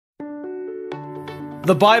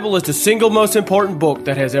The Bible is the single most important book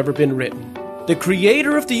that has ever been written. The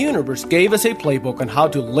creator of the universe gave us a playbook on how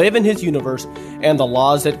to live in his universe and the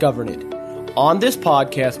laws that govern it. On this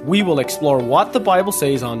podcast, we will explore what the Bible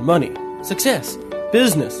says on money, success,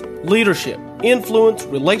 business, leadership, influence,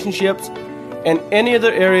 relationships, and any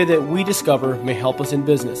other area that we discover may help us in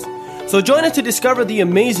business. So join us to discover the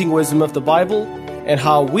amazing wisdom of the Bible and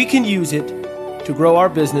how we can use it to grow our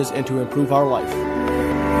business and to improve our life.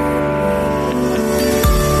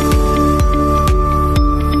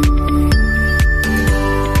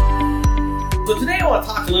 So today I want to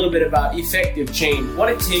talk a little bit about effective change, what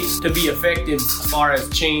it takes to be effective as far as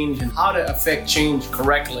change and how to affect change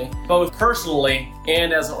correctly, both personally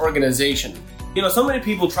and as an organization. You know, so many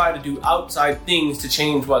people try to do outside things to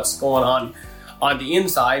change what's going on the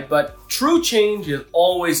inside, but true change is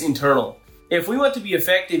always internal. If we want to be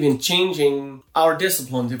effective in changing our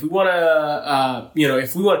disciplines, if we want to,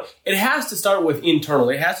 it has to start with internal.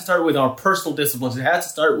 It has to start with our personal disciplines. It has to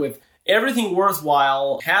start with everything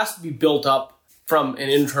worthwhile. It has to be built up from an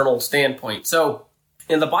internal standpoint. So,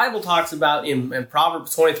 and the Bible talks about in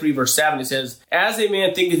Proverbs 23 verse 7, it says, "As a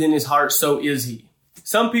man thinketh in his heart, so is he."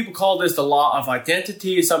 Some people call this the law of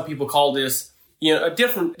identity. Some people call this,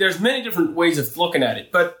 there's many different ways of looking at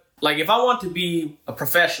it. But like if I want to be a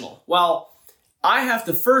professional, well, I have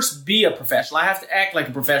to first be a professional. I have to act like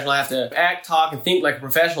a professional. I have to act, talk, and think like a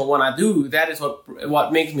professional. When I do, that is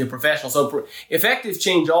what makes me a professional. So effective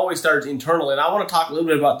change always starts internal. And I want to talk a little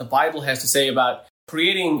bit about what the Bible has to say about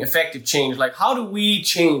creating effective change. Like, how do we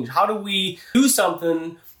change? How do we do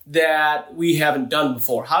something that we haven't done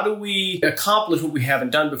before? How do we accomplish what we haven't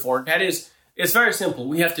done before? That is, it's very simple.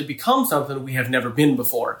 We have to become something we have never been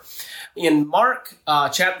before. In Mark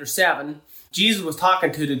chapter 7, Jesus was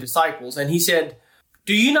talking to the disciples, and he said,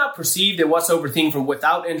 "Do you not perceive that whatsoever thing from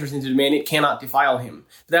without enters into the man, it cannot defile him?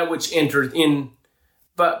 That which enters in,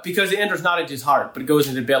 but because it enters not into his heart, but it goes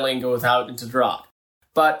into the belly and goeth out into the draught.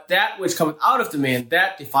 But that which cometh out of the man,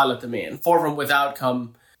 that defileth the man. For from without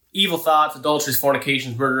come evil thoughts, adulteries,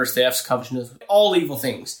 fornications, murders, thefts, covetousness, all evil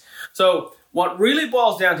things." So what really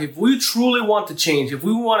boils down to, if we truly want to change, if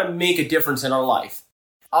we want to make a difference in our life,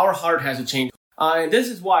 our heart has to change. And this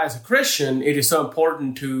is why, as a Christian, it is so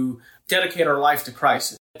important to dedicate our life to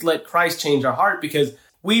Christ. Let Christ change our heart, because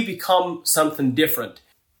we become something different.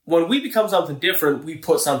 When we become something different, we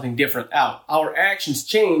put something different out. Our actions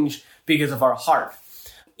change because of our heart.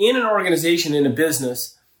 In an organization, in a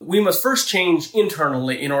business, we must first change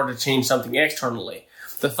internally in order to change something externally.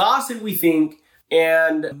 The thoughts that we think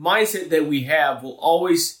and mindset that we have will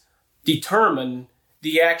always determine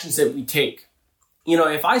the actions that we take. You know,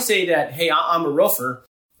 if I say that, hey, I'm a roofer,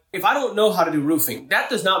 if I don't know how to do roofing,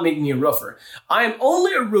 that does not make me a roofer. I am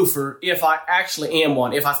only a roofer if I actually am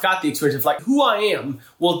one, if I've got the experience. If like who I am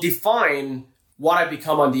will define what I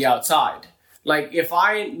become on the outside. Like if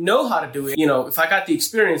I know how to do it, if I got the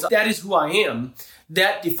experience, that is who I am.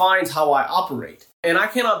 That defines how I operate. And I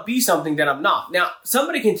cannot be something that I'm not. Now,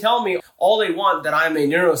 somebody can tell me all they want that I'm a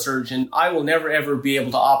neurosurgeon. I will never, ever be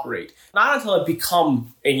able to operate. Not until I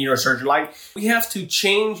become a neurosurgeon. Like, we have to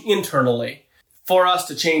change internally for us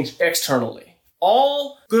to change externally.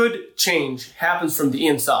 All good change happens from the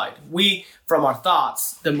inside. From our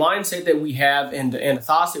thoughts, the mindset that we have and the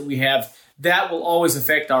thoughts that we have, that will always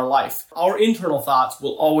affect our life. Our internal thoughts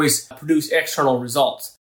will always produce external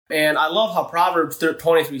results. And I love how Proverbs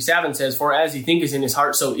 23:7 says, "For as he thinketh in his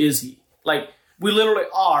heart, so is he." Like, we literally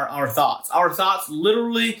are our thoughts. Our thoughts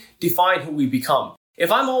literally define who we become.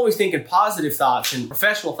 If I'm always thinking positive thoughts and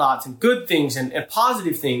professional thoughts and good things and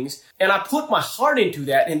positive things, and I put my heart into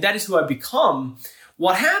that, and that is who I become,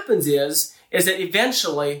 what happens is that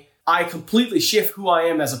eventually I completely shift who I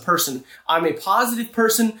am as a person. I'm a positive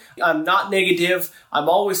person. I'm not negative. I'm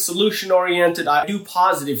always solution-oriented. I do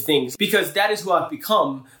positive things because that is who I've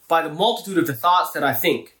become by the multitude of the thoughts that I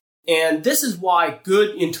think. And this is why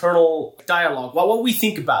good internal dialogue, what we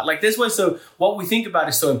think about, what we think about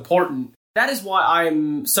is so important. That is why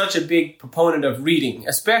I'm such a big proponent of reading,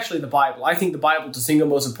 especially the Bible. I think the Bible is the single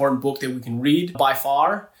most important book that we can read by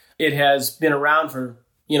far. It has been around for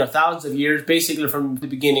thousands of years, basically from the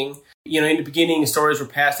beginning. In the beginning, stories were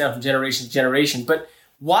passed down from generation to generation. But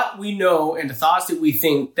what we know and the thoughts that we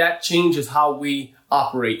think, that changes how we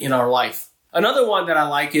operate in our life. Another one that I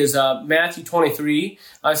like is Matthew 23.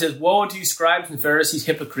 It says, "Woe unto you, scribes and Pharisees,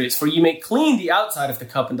 hypocrites, for ye make clean the outside of the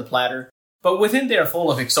cup and the platter, but within they are full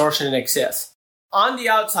of extortion and excess." On the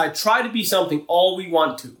outside, try to be something all we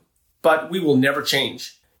want to, but we will never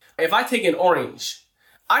change. If I take an orange,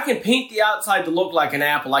 I can paint the outside to look like an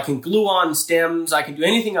apple. I can glue on stems. I can do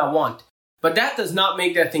anything I want. But that does not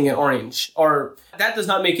make that thing an orange, or that does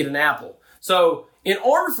not make it an apple. So in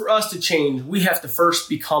order for us to change, we have to first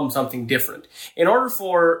become something different. In order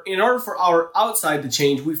for our outside to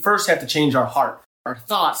change, we first have to change our heart, our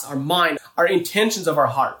thoughts, our mind, our intentions of our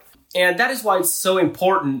heart. And that is why it's so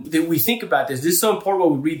important that we think about this. This is so important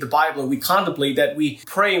when we read the Bible and we contemplate, that we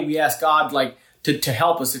pray and we ask God to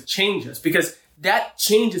help us, to change us, because that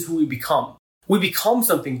changes who we become. We become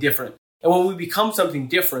something different. And when we become something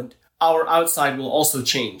different, our outside will also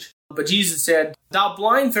change. But Jesus said, "Thou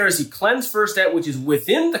blind Pharisee, cleanse first that which is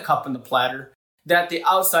within the cup and the platter, that the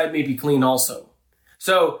outside may be clean also."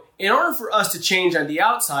 So in order for us to change on the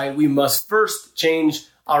outside, we must first change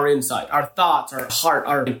our inside, our thoughts, our heart,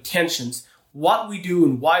 our intentions. What we do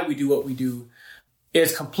and why we do what we do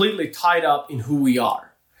is completely tied up in who we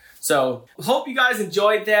are. So I hope you guys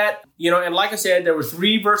enjoyed that. And like I said, there were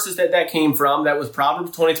 3 verses that came from. That was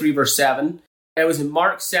Proverbs 23, verse 7. That was in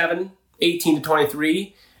Mark 7, 18 to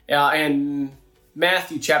 23. And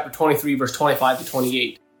Matthew chapter 23, verse 25 to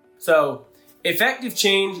 28. So effective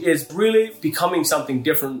change is really becoming something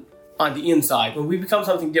different on the inside. When we become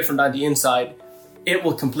something different on the inside, it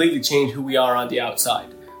will completely change who we are on the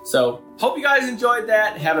outside. So hope you guys enjoyed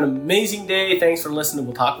that. Have an amazing day. Thanks for listening.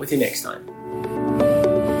 We'll talk with you next time.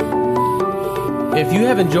 If you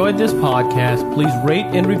have enjoyed this podcast, please rate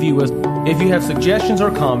and review us. If you have suggestions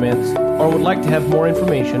or comments, or would like to have more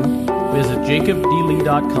information, visit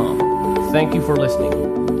jacobdlee.com. Thank you for listening.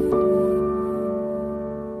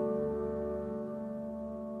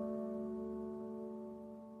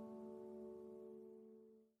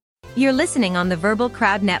 You're listening on the Verbal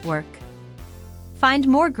Crowd Network. Find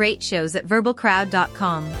more great shows at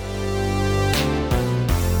verbalcrowd.com.